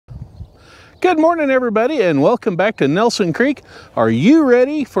Good morning, everybody, and welcome back to Nelson Creek. Are you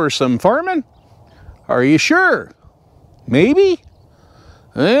ready for some farming? Are you sure? Maybe?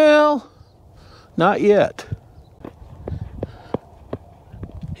 Well, not yet.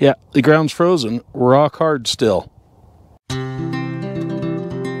 Yeah, the ground's frozen, rock hard still.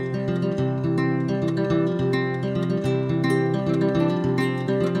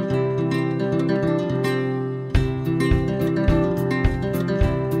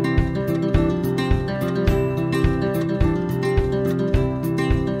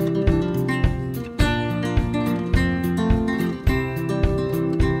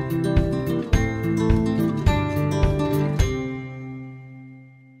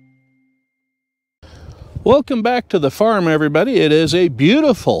 Welcome back to the farm, everybody. It is a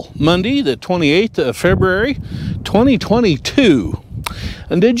beautiful Monday, the 28th of February, 2022.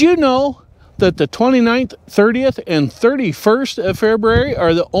 And did you know that the 29th, 30th, and 31st of February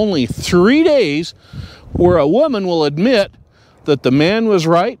are the only 3 days where a woman will admit that the man was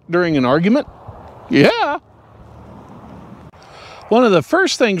right during an argument? Yeah. One of the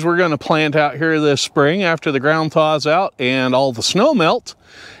first things we're going to plant out here this spring after the ground thaws out and all the snow melts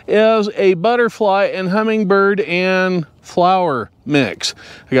is a butterfly and hummingbird and flower mix.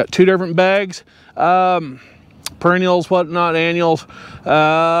 I got 2 different bags, perennials, whatnot, annuals,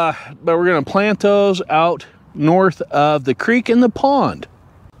 but we're going to plant those out north of the creek and the pond.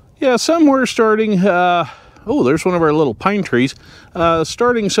 Yeah, somewhere starting, oh, there's one of our little pine trees,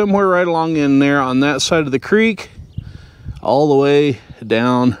 starting somewhere right along in there on that side of the creek, all the way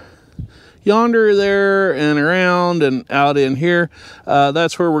down yonder there and around and out in here.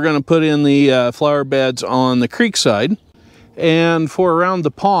 That's where we're going to put in the flower beds on the creek side. And for around the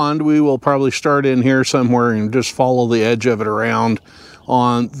pond, we will probably start in here somewhere and just follow the edge of it around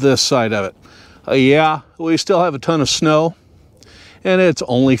on this side of it. Yeah, we still have a ton of snow, and it's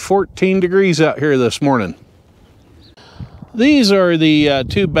only 14 degrees out here this morning. These are the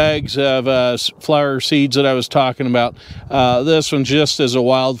 2 bags of flower seeds that I was talking about. This one's just as a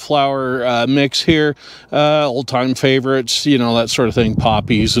wildflower mix here. Old-time favorites, you know, that sort of thing,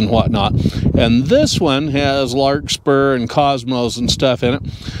 poppies and whatnot. And this one has larkspur and cosmos and stuff in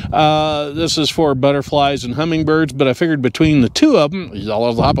it. This is for butterflies and hummingbirds, but I figured between the 2 of them,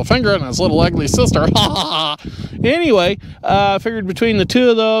 I'll hop a finger on his little ugly sister. Anyway, I figured between the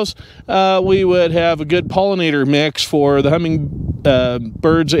 2 of those, we would have a good pollinator mix for the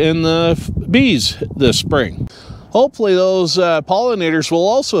birds and the bees this spring. Hopefully those pollinators will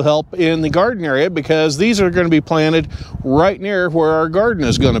also help in the garden area, because these are going to be planted right near where our garden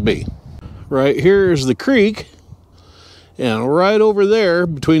is going to be. Right here is the creek, and right over there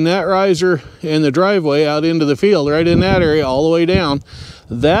between that riser and the driveway out into the field, right in that area all the way down,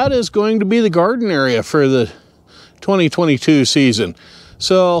 that is going to be the garden area for the 2022 season.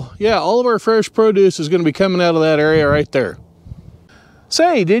 So yeah, all of our fresh produce is going to be coming out of that area right there.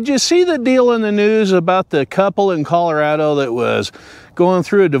 Say, did you see the deal in the news about the couple in Colorado that was going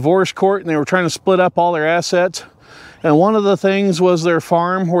through a divorce court and they were trying to split up all their assets? And one of the things was their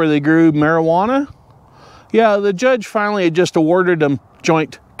farm where they grew marijuana. Yeah, the judge finally had just awarded them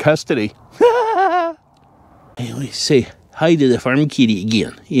joint custody. Hey, we say hi to the farm kitty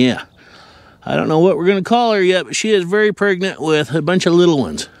again. Yeah. I don't know what we're going to call her yet, but she is very pregnant with a bunch of little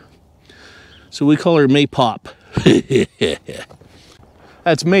ones. So we call her May Pop.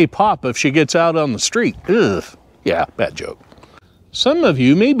 That's May Pop if she gets out on the street. Ugh. Yeah, bad joke. Some of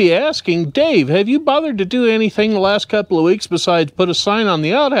you may be asking, Dave, have you bothered to do anything the last couple of weeks besides put a sign on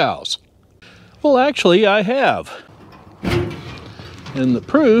the outhouse? Well, actually, I have. And the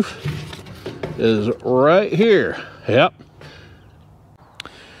proof is right here. Yep.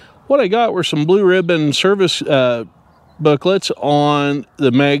 What I got were some blue ribbon service booklets on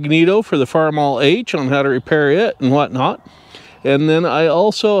the magneto for the Farmall H on how to repair it and whatnot. And then I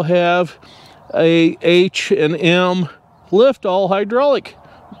also have a H&M Lift All hydraulic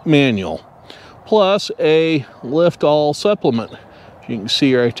manual, plus a Lift All supplement. You can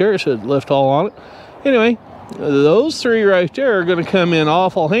see right there, it said Lift All on it. Anyway, those 3 right there are going to come in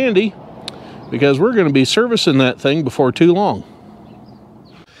awful handy, because we're going to be servicing that thing before too long.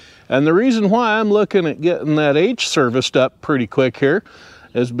 And the reason why I'm looking at getting that H serviced up pretty quick here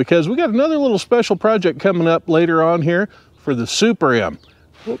is because we got another little special project coming up later on here for the Super M.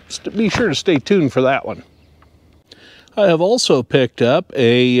 Be sure to stay tuned for that one. I have also picked up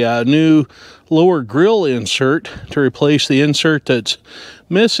a new lower grill insert to replace the insert that's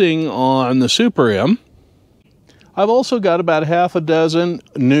missing on the Super M. I've also got about half a dozen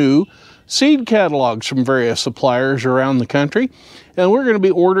new seed catalogs from various suppliers around the country, and we're going to be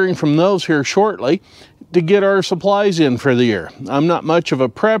ordering from those here shortly to get our supplies in for the year. I'm not much of a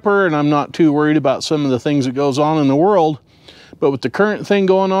prepper, and I'm not too worried about some of the things that goes on in the world, but with the current thing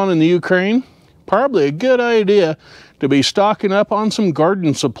going on in the Ukraine, probably a good idea to be stocking up on some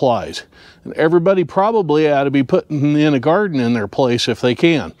garden supplies. And everybody probably ought to be putting in a garden in their place if they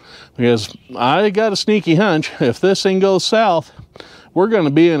can, because I got a sneaky hunch if this thing goes south, we're going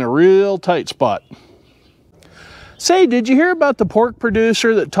to be in a real tight spot. Say, did you hear about the pork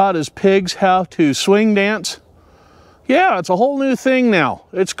producer that taught his pigs how to swing dance? Yeah, it's a whole new thing now.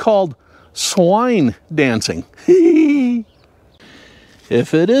 It's called swine dancing.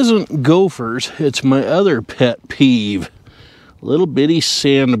 If it isn't gophers, it's my other pet peeve. Little bitty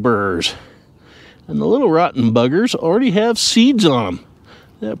sandburrs. And the little rotten buggers already have seeds on them.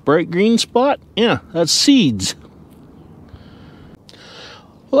 That bright green spot? Yeah, that's seeds.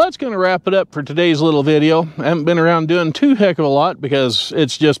 Well, that's going to wrap it up for today's little video. I haven't been around doing too heck of a lot because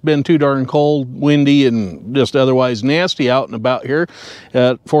it's just been too darn cold, windy, and just otherwise nasty out and about here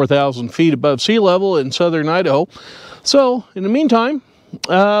at 4,000 feet above sea level in southern Idaho. So, in the meantime,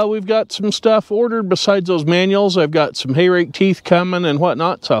 we've got some stuff ordered besides those manuals. I've got some hay rake teeth coming and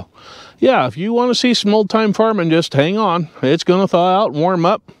whatnot. So, yeah, if you want to see some old-time farming, just hang on. It's going to thaw out and warm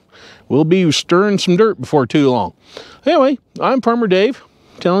up. We'll be stirring some dirt before too long. Anyway, I'm Farmer Dave,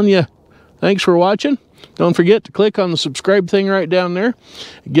 telling you thanks for watching. Don't forget to click on the subscribe thing right down there.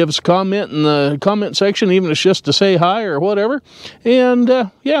 Give us a comment in the comment section, even if it's just to say hi or whatever.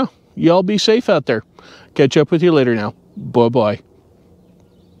 And, yeah, y'all be safe out there. Catch up with you later now. Bye-bye.